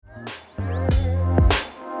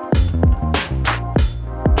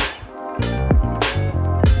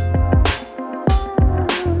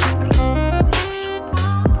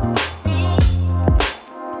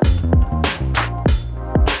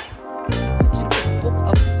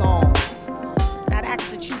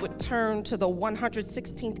turn to the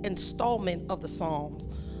 116th installment of the Psalms,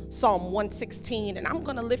 Psalm 116, and I'm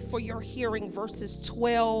going to lift for your hearing verses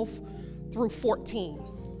 12 through 14.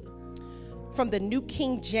 From the New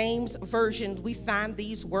King James Version, we find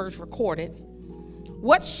these words recorded.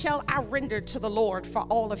 What shall I render to the Lord for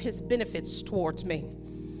all of his benefits towards me?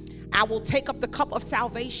 I will take up the cup of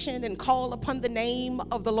salvation and call upon the name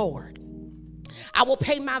of the Lord. I will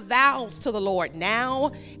pay my vows to the Lord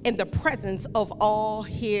now in the presence of all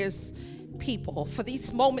his people. For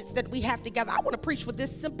these moments that we have together, I want to preach with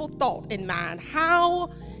this simple thought in mind. How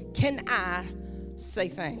can I say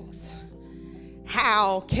thanks?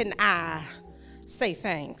 How can I say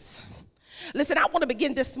thanks? Listen, I want to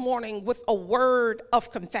begin this morning with a word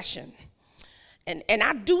of confession. And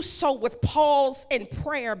I do so with pause and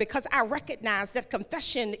prayer because I recognize that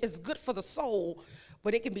confession is good for the soul,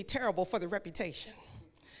 but it can be terrible for the reputation.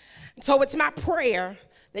 So it's my prayer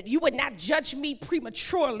that you would not judge me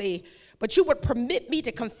prematurely, but you would permit me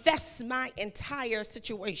to confess my entire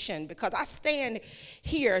situation, because I stand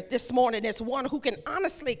here this morning as one who can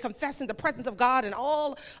honestly confess in the presence of God and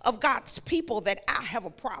all of God's people that I have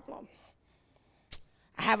a problem.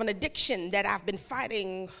 I have an addiction that I've been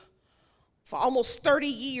fighting for almost 30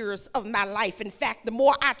 years of my life. In fact, the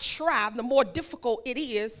more I try, the more difficult it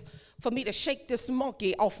is for me to shake this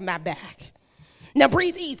monkey off my back. Now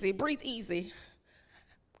breathe easy.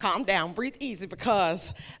 Calm down, breathe easy,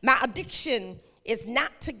 because my addiction is not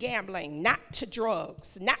to gambling, not to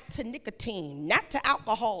drugs, not to nicotine, not to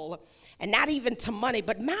alcohol, and not even to money.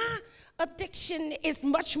 But my addiction is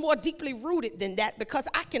much more deeply rooted than that, because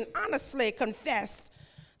I can honestly confess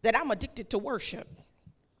that I'm addicted to worship.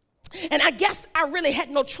 And I guess I really had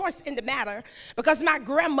no choice in the matter, because my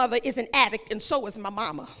grandmother is an addict and so is my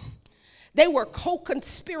mama. They were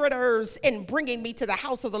co-conspirators in bringing me to the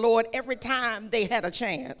house of the Lord every time they had a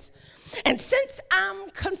chance. And since I'm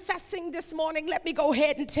confessing this morning, let me go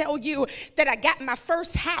ahead and tell you that I got my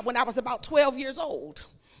first high when I was about 12 years old.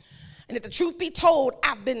 And if the truth be told,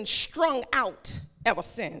 I've been strung out ever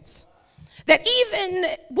since. That even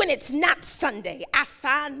when it's not Sunday, I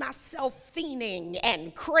find myself fiending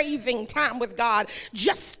and craving time with God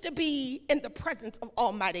just to be in the presence of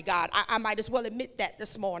Almighty God. I might as well admit that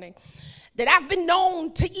this morning. That I've been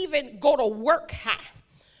known to even go to work high,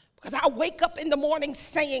 because I wake up in the morning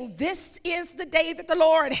saying, this is the day that the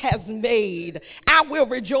Lord has made. I will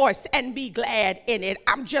rejoice and be glad in it.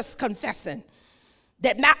 I'm just confessing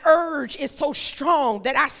that my urge is so strong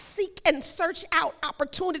that I seek and search out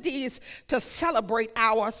opportunities to celebrate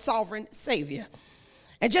our sovereign Savior.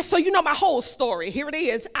 And just so you know my whole story, here it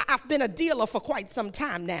is. I've been a dealer for quite some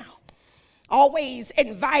time now. Always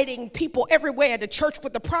inviting people everywhere to church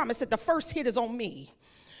with the promise that the first hit is on me.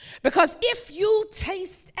 Because if you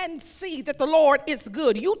taste and see that the Lord is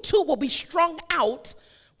good, you too will be strung out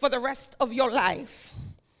for the rest of your life.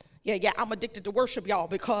 Yeah, I'm addicted to worship, y'all,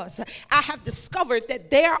 because I have discovered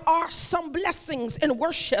that there are some blessings in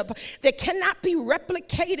worship that cannot be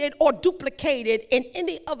replicated or duplicated in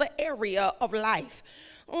any other area of life.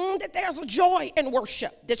 That there's a joy in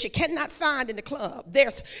worship that you cannot find in the club.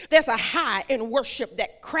 There's a high in worship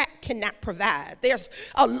that crack cannot provide. There's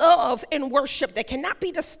a love in worship that cannot be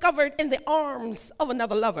discovered in the arms of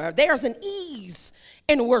another lover. There's an ease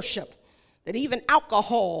in worship that even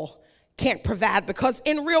alcohol can't provide, because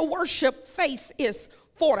in real worship, faith is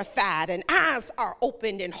fortified and eyes are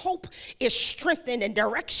opened and hope is strengthened and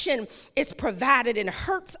direction is provided and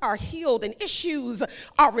hurts are healed and issues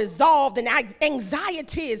are resolved and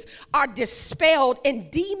anxieties are dispelled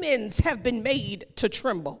and demons have been made to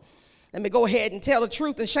tremble. Let me go ahead and tell the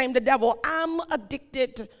truth and shame the devil. I'm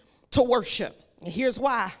addicted to worship. And here's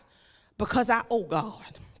why. Because I owe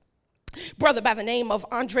God. Brother by the name of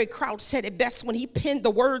Andre Crouch said it best when he penned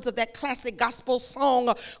the words of that classic gospel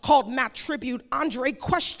song called My Tribute. Andre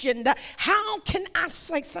questioned, how can I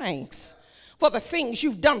say thanks for the things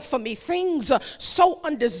you've done for me? Things so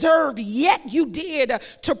undeserved, yet you did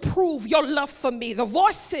to prove your love for me. The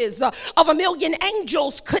voices of a million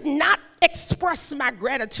angels could not express my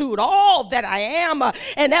gratitude. All that I am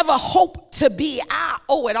and ever hope to be, I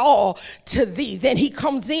owe it all to thee. Then he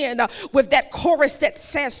comes in with that chorus that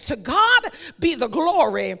says, to God be the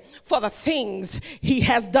glory for the things he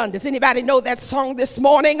has done. Does anybody know that song this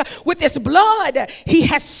morning? With his blood he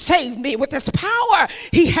has saved me. With his power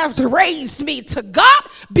he has raised me. To God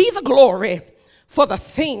be the glory for the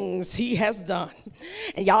things he has done.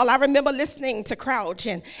 And y'all, I remember listening to Crouch,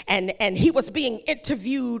 and he was being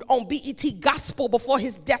interviewed on BET Gospel before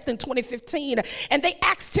his death in 2015. And they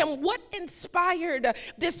asked him what inspired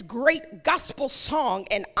this great gospel song.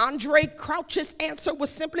 And Andre Crouch's answer was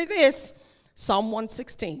simply this: Psalm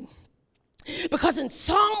 116. Because in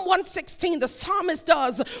Psalm 116, the psalmist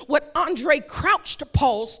does what Andre Crouch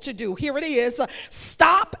paused to do. Here it is.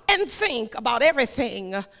 Stop and think about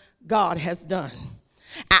everything God has done.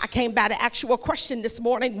 I came by to ask you a question this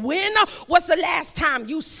morning. When was the last time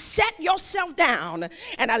you sat yourself down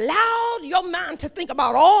and allowed your mind to think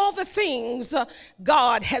about all the things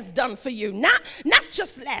God has done for you? Not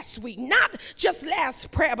just last week, not just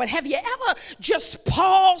last prayer, but have you ever just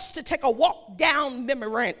paused to take a walk down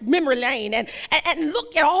memory lane and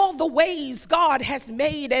look at all the ways God has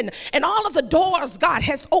made and all of the doors God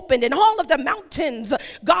has opened and all of the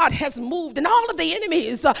mountains God has moved and all of the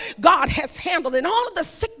enemies God has handled and all of the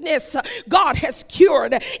sickness God has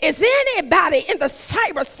cured? Is anybody in the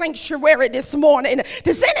cyber sanctuary this morning?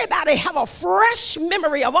 Does anybody have a fresh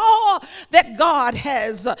memory of all that God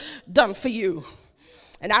has done for you?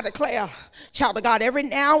 And I declare, child of God, every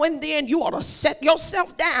now and then you ought to set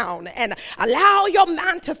yourself down and allow your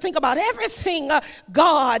mind to think about everything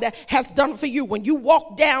God has done for you. When you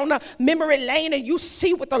walk down memory lane and you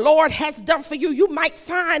see what the Lord has done for you, you might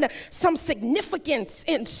find some significance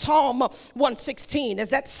in Psalm 116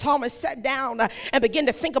 as that psalmist sat down and began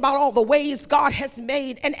to think about all the ways God has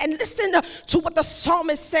made. And listen to what the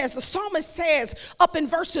psalmist says. The psalmist says up in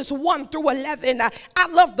verses 1 through 11, I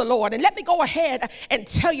love the Lord. And let me go ahead and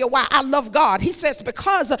tell you why I love God. He says,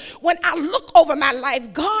 because when I look over my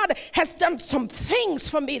life, God has done some things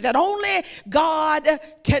for me that only God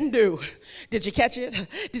can do. Did you catch it?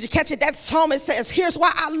 Did you catch it? That psalmist says, here's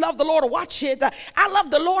why I love the Lord. Watch it. I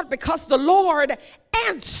love the Lord because the Lord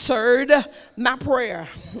answered my prayer.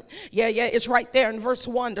 Yeah, it's right there in verse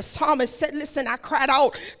 1. The psalmist said, listen, I cried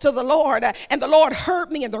out to the Lord and the Lord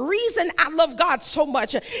heard me. And the reason I love God so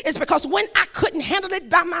much is because when I couldn't handle it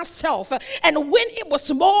by myself and when it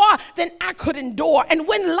was more than I could endure and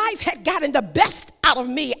when life had gotten the best out of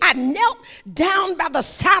me, I knelt down by the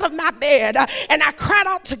side of my bed and I cried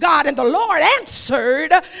out to God and the Lord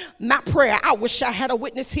answered my prayer. I wish I had a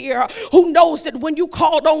witness here who knows that when you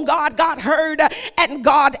called on God, God heard and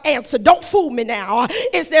God answered. Don't fool me now.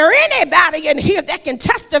 Is there anybody in here that can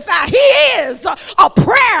testify He is a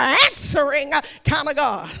prayer answering kind of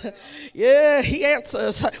God? Yeah, He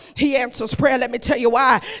answers prayer. Let me tell you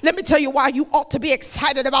why. Let me tell you why you ought to be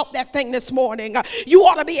excited about that thing this morning. You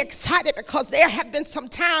ought to be excited because there have been some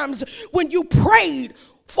times when you prayed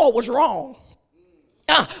for was wrong,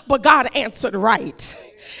 but God answered right.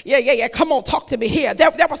 Yeah. Come on, talk to me here. There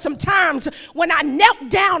were some times when I knelt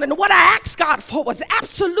down and what I asked God for was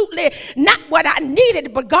absolutely not what I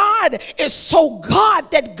needed. But God is so God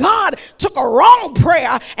that God took a wrong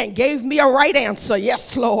prayer and gave me a right answer.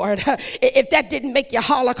 Yes, Lord. If that didn't make you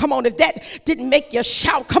holler, come on. If that didn't make you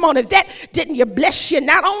shout, come on. If that didn't you bless you.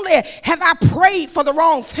 Not only have I prayed for the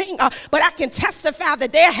wrong thing, but I can testify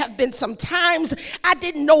that there have been some times I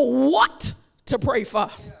didn't know what to pray for.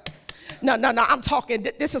 No, I'm talking,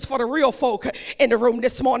 this is for the real folk in the room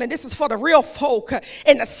this morning. This is for the real folk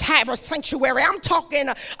in the cyber sanctuary. I'm talking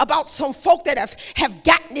about some folk that have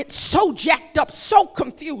gotten it so jacked up, so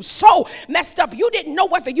confused, so messed up. You didn't know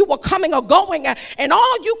whether you were coming or going, and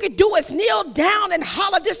all you could do is kneel down and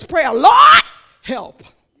holler this prayer, Lord, help.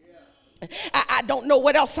 I don't know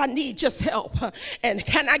what else I need, just help. And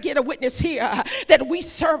can I get a witness here that we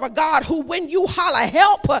serve a God who, when you holler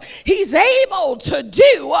help, He's able to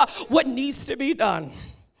do what needs to be done.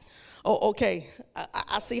 Oh, okay.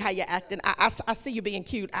 I see how you're acting. I see you being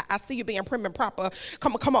cute. I see you being prim and proper.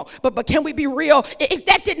 Come on. But can we be real? If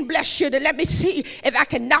that didn't bless you, then let me see if I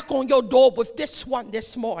can knock on your door with this one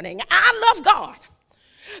this morning. I love God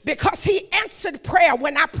because He answered prayer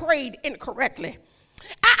when I prayed incorrectly.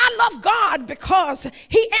 I love God because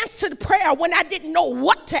He answered prayer when I didn't know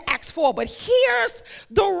what to ask for. But here's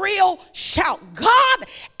the real shout. God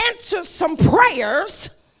answers some prayers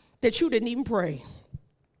that you didn't even pray.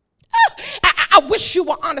 I wish you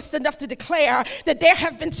were honest enough to declare that there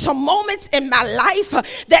have been some moments in my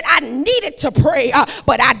life that I needed to pray,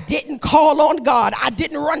 but I didn't call on God. I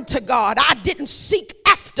didn't run to God. I didn't seek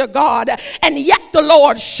after God, and yet the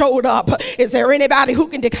Lord showed up. Is there anybody who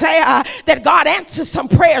can declare that God answers some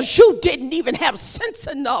prayers you didn't even have sense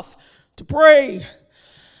enough to pray?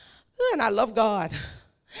 And I love God.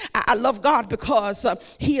 I love God because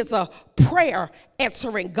He is a prayer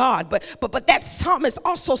answering God. But that psalmist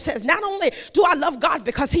also says, not only do I love God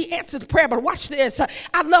because He answered prayer, but watch this.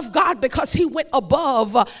 I love God because He went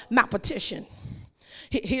above my petition.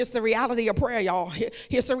 Here's the reality of prayer, y'all.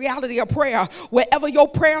 Here's the reality of prayer. Wherever your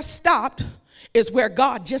prayer stopped is where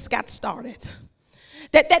God just got started.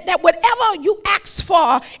 That whatever you ask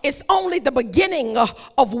for is only the beginning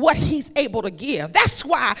of what he's able to give. That's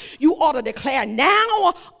why you ought to declare,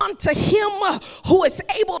 now unto him who is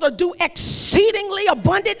able to do exceedingly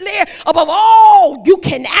abundantly above all you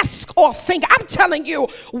can ask or think. I'm telling you,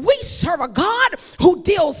 we serve a God who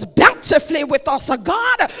deals bountifully with us, a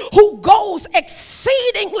God who goes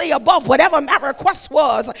exceedingly above whatever my request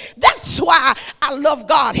was. That's why I love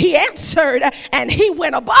God. He answered and he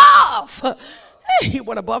went above. He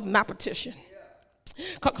went above my petition.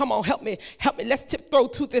 Come on, help me. Let's tiptoe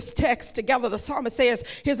through this text together. The psalmist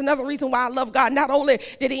says, here's another reason why I love God. Not only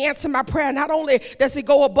did he answer my prayer, not only does he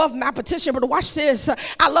go above my petition, but watch this.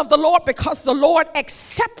 I love the Lord because the Lord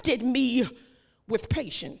accepted me with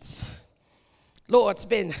patience. Lord's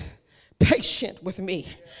been patient with me.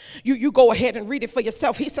 You go ahead and read it for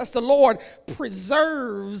yourself. He says the Lord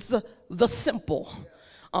preserves the simple.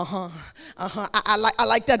 I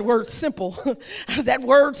like that word simple. That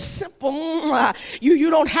word simple. You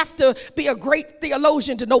don't have to be a great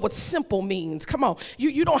theologian to know what simple means. Come on.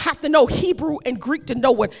 You don't have to know Hebrew and Greek to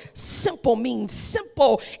know what simple means.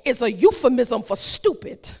 Simple is a euphemism for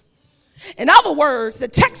stupid. In other words, the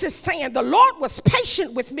text is saying the Lord was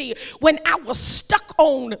patient with me when I was stuck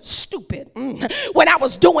on stupid, when I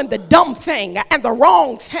was doing the dumb thing and the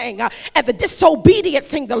wrong thing and the disobedient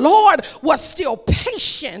thing. The Lord was still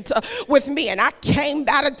patient with me. And I came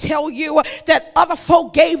by to tell you that other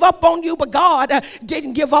folk gave up on you, but God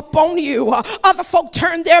didn't give up on you. Other folk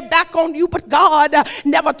turned their back on you, but God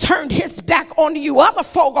never turned his back on you. Other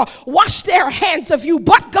folk washed their hands of you,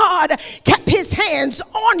 but God kept his hands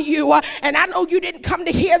on you. And I know you didn't come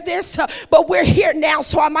to hear this, but we're here now,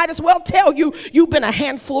 so I might as well tell you, you've been a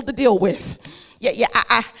handful to deal with.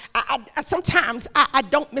 Sometimes I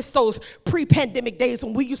don't miss those pre-pandemic days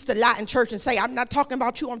when we used to lie in church and say, I'm not talking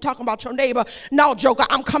about you, I'm talking about your neighbor. No, joker,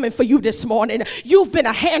 I'm coming for you this morning. You've been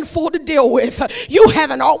a handful to deal with. You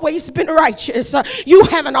haven't always been righteous. You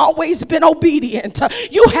haven't always been obedient.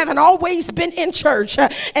 You haven't always been in church.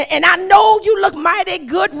 And I know you look mighty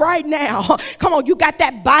good right now. Come on, you got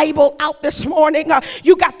that Bible out this morning.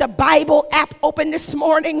 You got the Bible app open this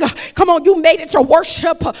morning. Come on, you made it to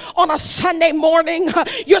worship on a Sunday morning.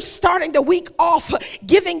 You're starting the week off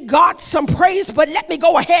giving God some praise, but let me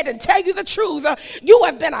go ahead and tell you the truth. You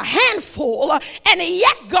have been a handful, and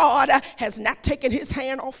yet God has not taken his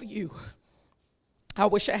hand off of you. I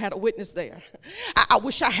wish I had a witness there. I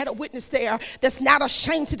wish I had a witness there that's not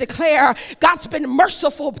ashamed to declare God's been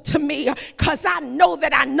merciful to me, because I know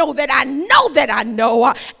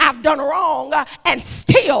I've done wrong, and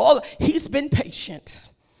still he's been patient.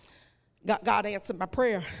 God answered my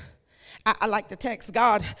prayer. I like the text.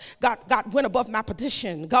 God went above my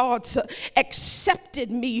petition. God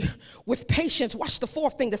accepted me with patience. Watch the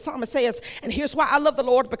fourth thing the psalmist says, and here's why I love the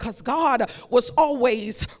Lord, because God was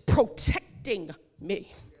always protecting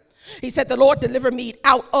me. He said, the Lord delivered me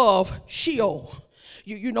out of Sheol.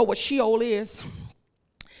 You know what Sheol is?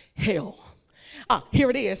 Hell.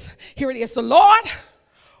 Here it is. The Lord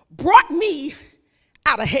brought me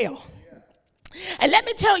out of hell. And let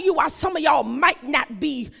me tell you why some of y'all might not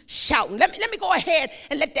be shouting. Let me go ahead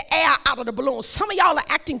and let the air out of the balloon. Some of y'all are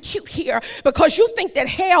acting cute here because you think that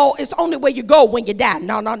hell is only where you go when you die.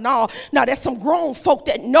 No. There's some grown folk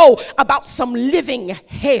that know about some living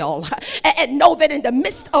hell and know that in the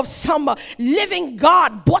midst of some living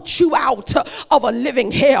God brought you out of a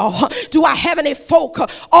living hell. Do I have any folk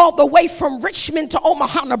all the way from Richmond to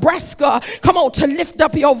Omaha, Nebraska? Come on, to lift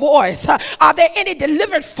up your voice. Are there any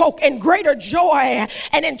delivered folk in greater joy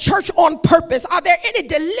and in church on purpose? Are there any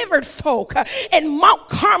delivered folk in Mount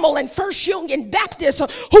Carmel and First Union Baptist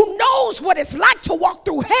who knows what it's like to walk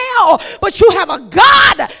through hell, but you have a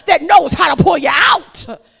God that knows how to pull you out?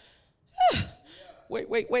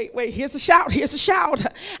 Wait. Here's a shout.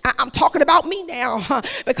 I'm talking about me now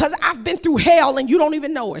because I've been through hell and you don't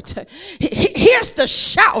even know it. Here's the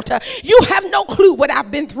shout. You have no clue what I've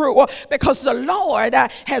been through because the Lord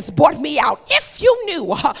has brought me out. If you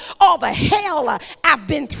knew all the hell I've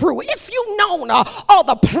been through, if you've known all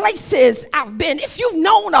the places I've been, if you've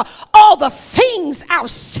known all the things I've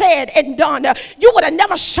said and done, you would have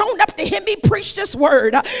never shown up to hear me preach this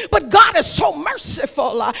word. But God is so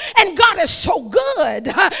merciful and God is so good.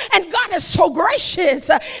 And God is so gracious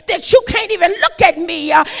that you can't even look at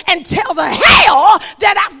me and tell the hell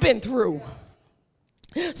that I've been through.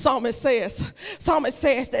 Psalmist says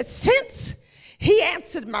that since he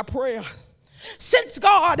answered my prayer, since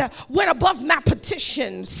God went above my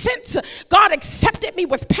petition, since God accepted me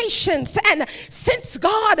with patience, and since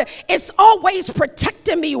God is always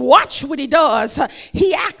protecting me, watch what he does.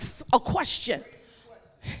 He asks a question.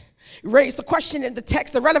 raised the question in the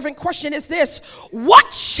text. The relevant question is this: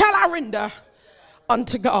 what shall I render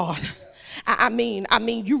unto God? I mean,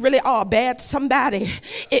 you really are bad somebody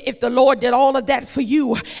if the Lord did all of that for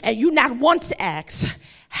you and you not once ask,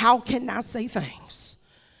 how can I say thanks?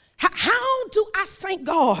 How do I thank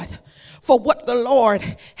God for what the Lord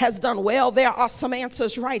has done? Well, there are some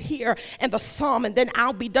answers right here in the psalm, and then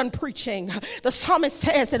I'll be done preaching. The psalmist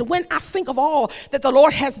says that when I think of all that the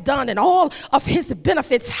Lord has done and all of his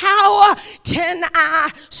benefits, how can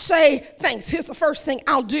I say thanks? Here's the first thing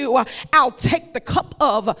I'll do. I'll take the cup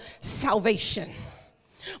of salvation.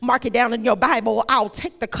 Mark it down in your Bible. I'll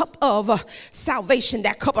take the cup of salvation.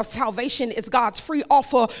 That cup of salvation is God's free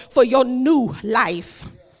offer for your new life.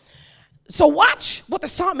 So watch what the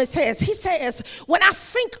psalmist says. He says, when I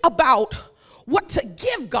think about what to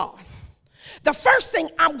give God, the first thing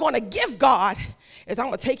I'm going to give God is I'm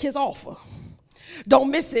going to take his offer.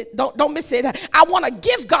 Don't miss it. Don't miss it. I want to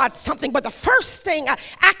give God something, but the first thing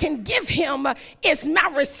I can give him is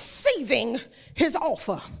my receiving his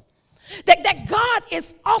offer. That God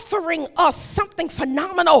is offering us something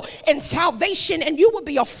phenomenal in salvation, and you would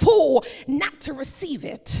be a fool not to receive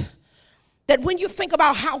it. That when you think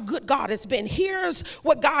about how good God has been, here's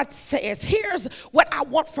what God says. Here's what I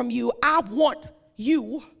want from you. I want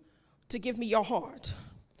you to give me your heart.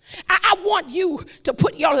 I want you to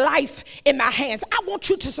put your life in my hands. I want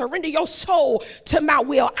you to surrender your soul to my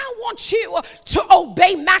will. I want you to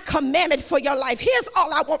obey my commandment for your life. Here's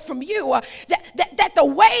all I want from you. That the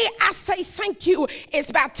way I say thank you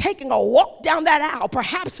is by taking a walk down that aisle,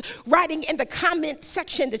 perhaps writing in the comment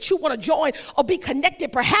section that you want to join or be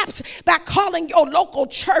connected, perhaps by calling your local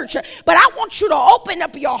church. But I want you to open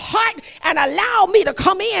up your heart and allow me to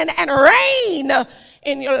come in and reign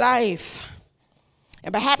in your life.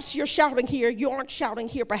 And perhaps you're shouting here, you aren't shouting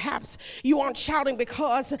here. Perhaps you aren't shouting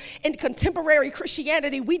because in contemporary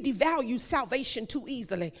Christianity, we devalue salvation too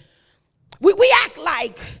easily. We act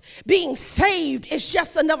like being saved is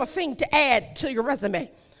just another thing to add to your resume.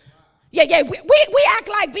 Yeah, we act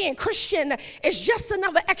like being Christian is just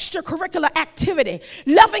another extracurricular activity.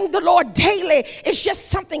 Loving the Lord daily is just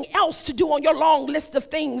something else to do on your long list of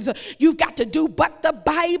things you've got to do. But the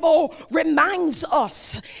Bible reminds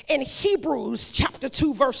us in Hebrews chapter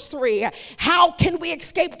 2, verse 3, how can we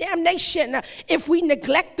escape damnation if we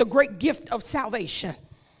neglect the great gift of salvation?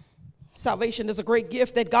 Salvation is a great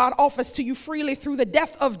gift that God offers to you freely through the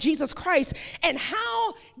death of Jesus Christ. And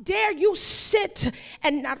how dare you sit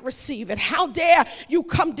and not receive it? How dare you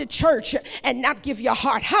come to church and not give your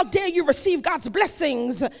heart? How dare you receive God's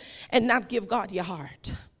blessings and not give God your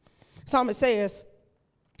heart? Psalmist says,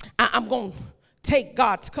 I'm going to take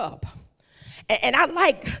God's cup. And I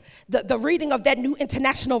like the reading of that New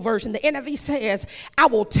International Version. The NIV says, I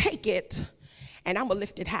will take it and I'm going to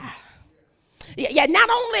lift it high. Yeah, not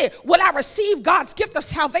only will I receive God's gift of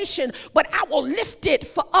salvation, but I will lift it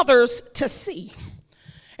for others to see.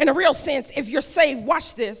 In a real sense, if you're saved,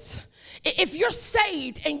 watch this. If you're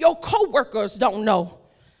saved and your coworkers don't know,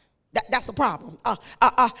 that's a problem.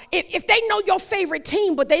 If they know your favorite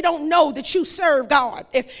team, but they don't know that you serve God.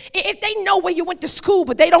 If they know where you went to school,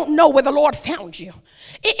 but they don't know where the Lord found you.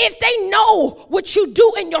 If they know what you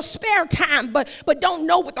do in your spare time, but don't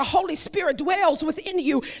know what the Holy Spirit dwells within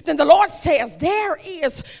you, then the Lord says there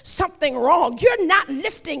is something wrong. You're not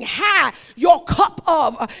lifting high your cup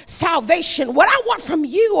of salvation. What I want from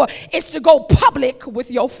you is to go public with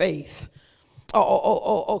your faith.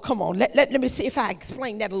 Oh, come on. Let me see if I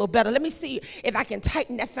explain that a little better. Let me see if I can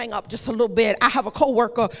tighten that thing up just a little bit. I have a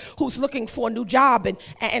coworker who's looking for a new job,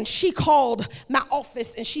 and she called my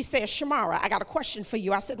office and she said, Shamara, I got a question for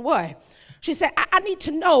you. I said, what? She said, I need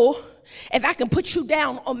to know if I can put you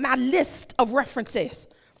down on my list of references.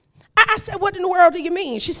 I said, what in the world do you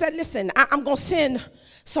mean? She said, listen, I'm going to send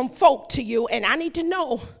some folk to you, and I need to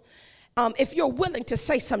know if you're willing to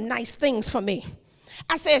say some nice things for me.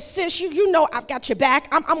 I said, sis, you know I've got your back.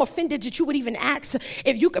 I'm offended that you would even ask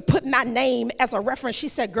if you could put my name as a reference. She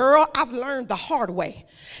said, girl, I've learned the hard way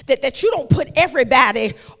that you don't put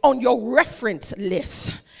everybody on your reference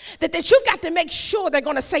list. That you've got to make sure they're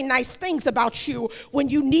going to say nice things about you when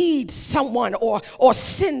you need someone or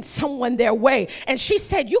send someone their way. And she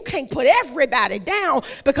said, you can't put everybody down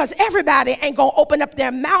because everybody ain't going to open up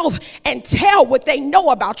their mouth and tell what they know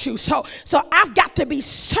about you. So I've got to be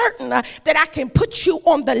certain that I can put you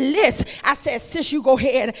on the list. I said, sis, you go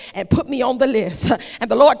ahead and put me on the list. And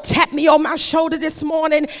the Lord tapped me on my shoulder this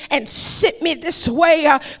morning and sent me this way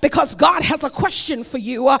because God has a question for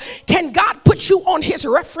you. Can God put you on his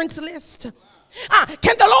reference list?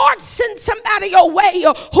 Can the Lord send somebody your way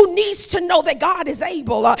who needs to know that God is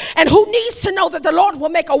able and who needs to know that the Lord will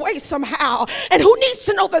make a way somehow and who needs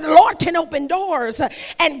to know that the Lord can open doors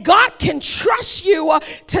and God can trust you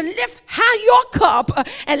to lift high your cup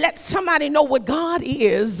and let somebody know what God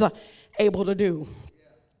is able to do?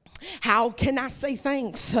 How can I say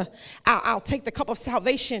thanks? I'll take the cup of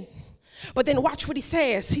salvation. But then watch what he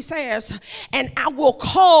says. He says, and I will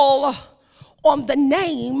call on the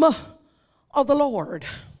name of the Lord.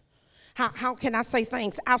 How can I say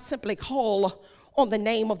thanks? I'll simply call on the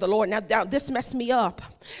name of the Lord. Now this messed me up.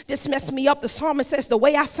 This messed me up. The psalmist says the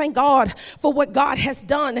way I thank God for what God has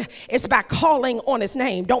done is by calling on his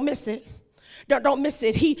name. Don't miss it. Don't miss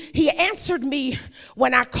it. He answered me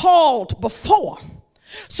when I called before.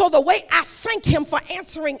 So the way I thank him for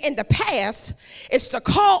answering in the past is to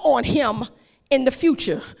call on him in the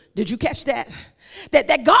future. Did you catch that?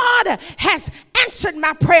 That God has answered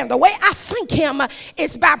my prayer. The way I thank him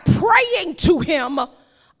is by praying to him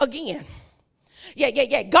again.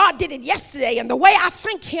 Yeah. God did it yesterday. And the way I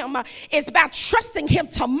thank him is by trusting him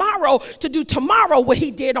tomorrow to do tomorrow what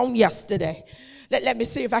he did on yesterday. Let me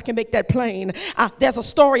see if I can make that plain. There's a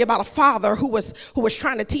story about a father who was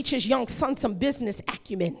trying to teach his young son some business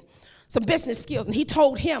acumen, some business skills. And he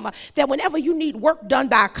told him that whenever you need work done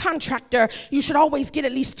by a contractor, you should always get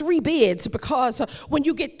at least 3 bids, because when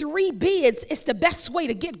you get 3 bids, it's the best way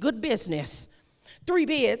to get good business. 3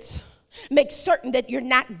 bids. Make certain that you're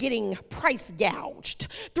not getting price gouged.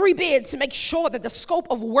 3 bids to make sure that the scope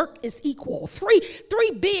of work is equal. Three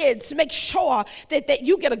bids to make sure that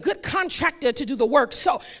you get a good contractor to do the work.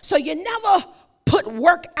 So you never put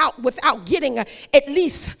work out without getting at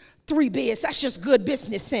least 3 bids. That's just good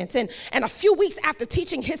business sense. And a few weeks after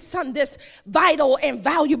teaching his son this vital and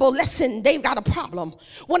valuable lesson, they've got a problem.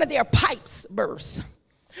 One of their pipes burst.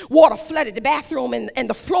 Water flooded the bathroom and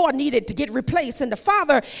the floor needed to get replaced. And the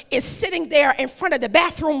father is sitting there in front of the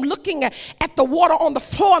bathroom looking at the water on the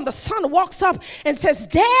floor. And the son walks up and says,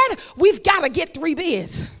 "Dad, we've got to get 3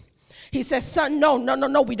 bids. He says, "Son, no,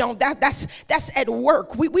 we don't. That's at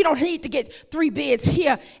work. We don't need to get 3 bids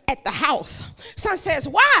here at the house." Son says,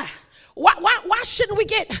 "Why? Why shouldn't we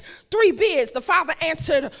get 3 bids?" The father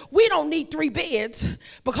answered, "We don't need 3 bids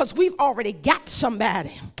because we've already got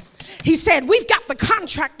somebody." He said, "We've got the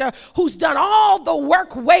contractor who's done all the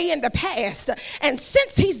work way in the past. And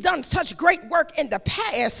since he's done such great work in the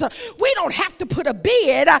past, we don't have to put a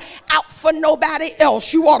bid out for nobody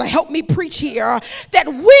else." You ought to help me preach here. That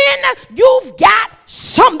when you've got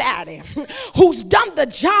somebody who's done the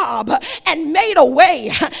job and made a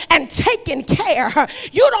way and taken care,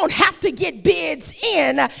 you don't have to get bids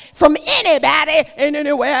in from anybody and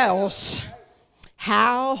anywhere else.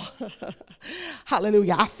 How?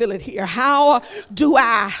 Hallelujah. I feel it here. How do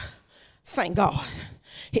I thank God?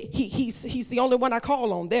 He's the only one I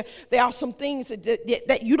call on. There are some things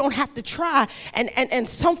that you don't have to try, and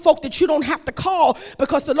some folk that you don't have to call,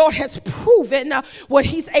 because the Lord has proven what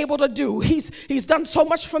he's able to do. He's done so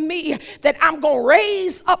much for me that I'm going to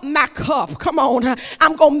raise up my cup. Come on.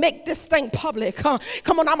 I'm going to make this thing public. Come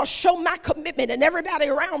on. I'm going to show my commitment, and everybody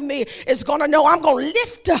around me is going to know I'm going to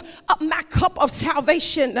lift up my cup of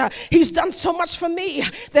salvation. He's done so much for me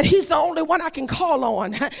that he's the only one I can call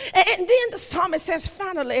on. And then the psalmist says,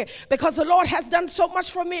 finally, because the Lord has done so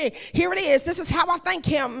much for me, here it is. This is how I thank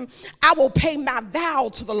him. I will pay my vow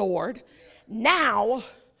to the Lord now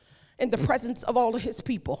in the presence of all of his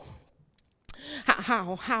people.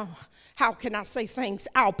 How can I say thanks?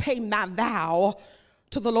 I'll pay my vow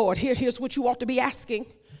to the Lord. Here's what you ought to be asking.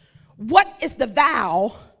 What is the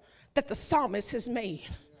vow that the psalmist has made?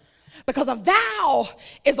 Because a vow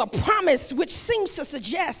is a promise, which seems to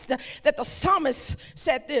suggest that the psalmist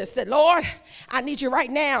said this, that Lord, I need you right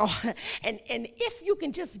now. And if you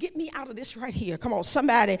can just get me out of this right here. Come on,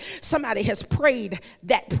 somebody has prayed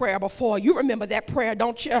that prayer before. You remember that prayer,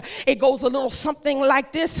 don't you? It goes a little something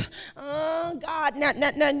like this. God,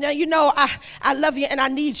 now, you know, I love you and I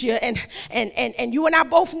need you. And you and I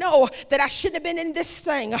both know that I shouldn't have been in this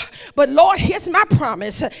thing. But Lord, here's my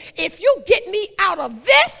promise. If you get me out of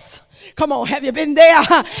this, come on, have you been there?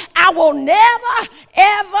 I will never,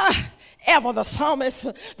 ever. The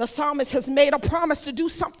psalmist has made a promise to do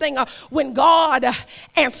something when God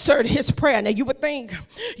answered his prayer. Now you would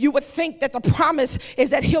think that the promise is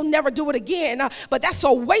that he'll never do it again, but that's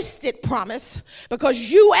a wasted promise,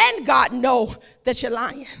 because you and God know that you're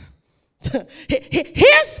lying.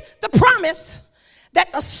 Here's the promise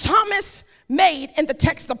that the psalmist made in the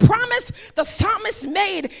text. The promise the psalmist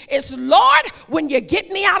made is, Lord, when you get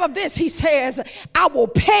me out of this, he says, I will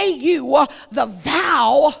pay you the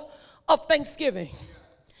vow of thanksgiving.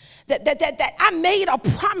 that I made a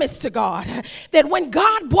promise to God that when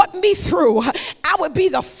God brought me through, I would be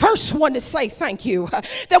the first one to say thank you.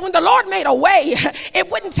 That when the Lord made a way, it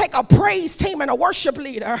wouldn't take a praise team and a worship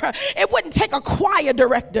leader. It wouldn't take a choir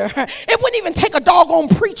director. It wouldn't even take a doggone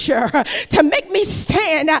preacher to make me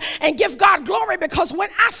stand and give God glory, because when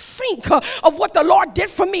I think of what the Lord did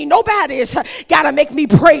for me, nobody's got to make me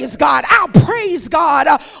praise God. I'll praise God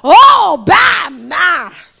all by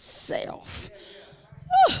myself.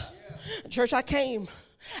 Church, I came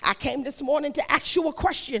this morning to ask you a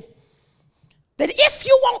question. That if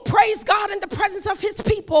you won't praise God in the presence of his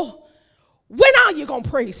people, when are you going to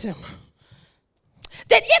praise him?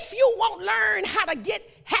 That if you won't learn how to get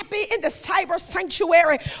happy in the cyber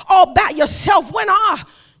sanctuary all by yourself, when are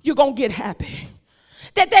you going to get happy?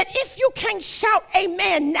 That if you can't shout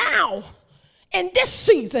amen now in this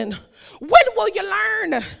season, when will you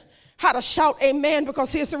learn how to shout amen?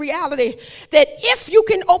 Because here's the reality, that if you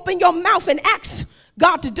can open your mouth and ask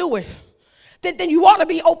God to do it, then you ought to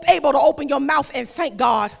be able to open your mouth and thank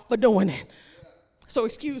God for doing it. So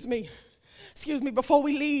excuse me, before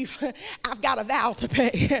we leave, I've got a vow to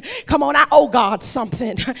pay. Come on, I owe God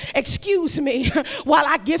something. Excuse me while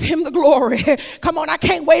I give him the glory. Come on, I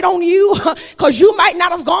can't wait on you because you might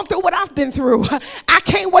not have gone through what I've been through. I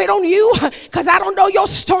can't wait on you because I don't know your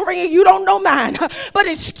story and you don't know mine. But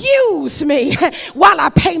excuse me while I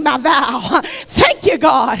pay my vow. Thank you,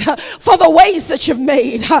 God, for the ways that you've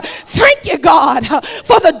made. Thank you, God,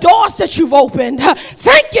 for the doors that you've opened.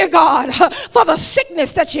 Thank you, God, for the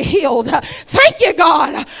sickness that you healed. Thank you,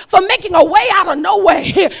 God, for making a way out of no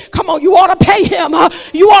way. Come on, you ought to pay him.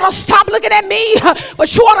 You ought to stop looking at me,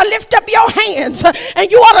 but you ought to lift up your hands,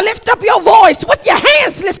 and you ought to lift up your voice with your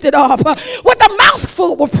hands lifted up, with a mouth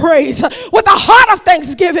full of praise, with a heart of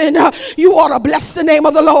thanksgiving. You ought to bless the name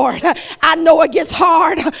of the Lord. I know it gets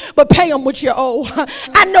hard, but pay him what you owe.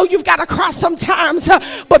 I know you've got to cry sometimes,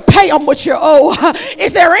 but pay him what you owe.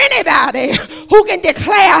 Is there anybody who can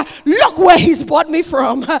declare, look where he's brought me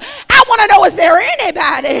from? I want to know, is there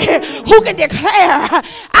anybody who can declare,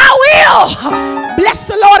 I will bless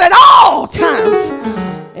the Lord at all times,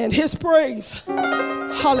 and his praise,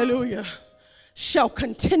 hallelujah, shall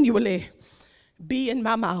continually be in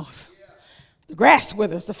my mouth. The grass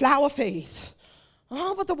withers, the flower fades.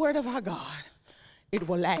 Oh, but the word of our God, it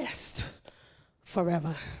will last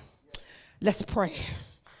forever. Let's pray.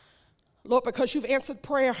 Lord, because you've answered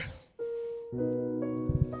prayer,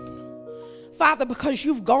 Father, because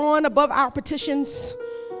you've gone above our petitions,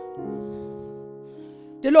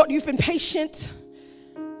 dear Lord, you've been patient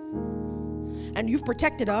and you've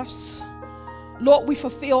protected us. Lord, we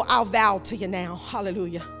fulfill our vow to you now.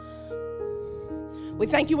 Hallelujah. We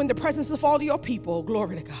thank you in the presence of all of your people.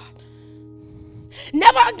 Glory to God.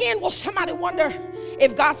 Never again will somebody wonder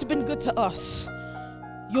if God's been good to us.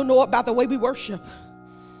 You'll know about the way we worship.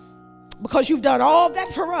 Because you've done all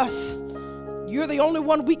that for us, you're the only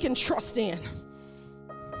one we can trust in.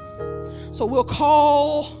 So we'll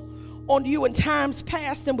call on you in times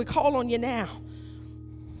past, and we call on you now.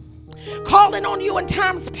 Calling on you in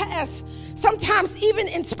times past, sometimes even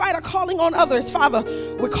in spite of calling on others, Father,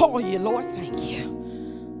 we call you, Lord. Thank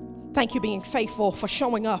you. Thank you for being faithful, for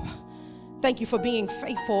showing up. Thank you for being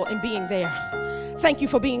faithful and being there. Thank you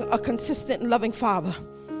for being a consistent and loving Father.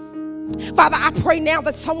 Father, I pray now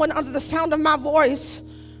that someone under the sound of my voice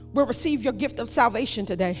will receive your gift of salvation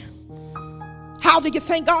today. How do you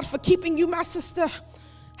thank God for keeping you, my sister?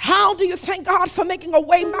 How do you thank God for making a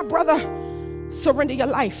way, my brother? Surrender your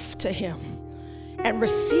life to him and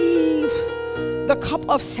receive the cup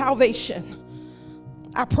of salvation.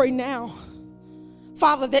 I pray now,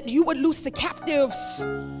 Father, that you would loose the captives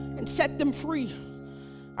and set them free.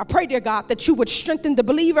 I pray, dear God, that you would strengthen the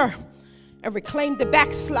believer and reclaim the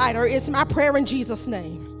backslider is my prayer in Jesus'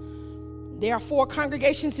 name. There are 4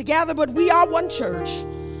 congregations together, but we are one church.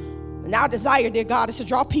 And our desire, dear God, is to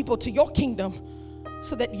draw people to your kingdom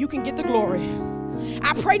so that you can get the glory.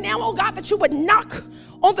 I pray now, oh God, that you would knock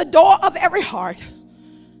on the door of every heart.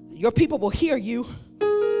 Your people will hear you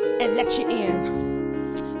and let you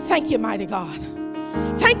in. Thank you, mighty God.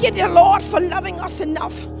 Thank you, dear Lord, for loving us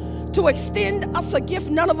enough to extend us a gift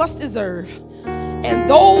none of us deserve. And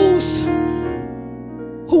those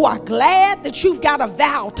who are glad that you've got a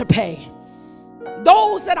vow to pay,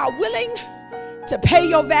 those that are willing to pay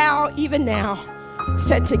your vow even now,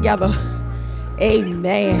 said together,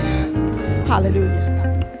 amen. Hallelujah.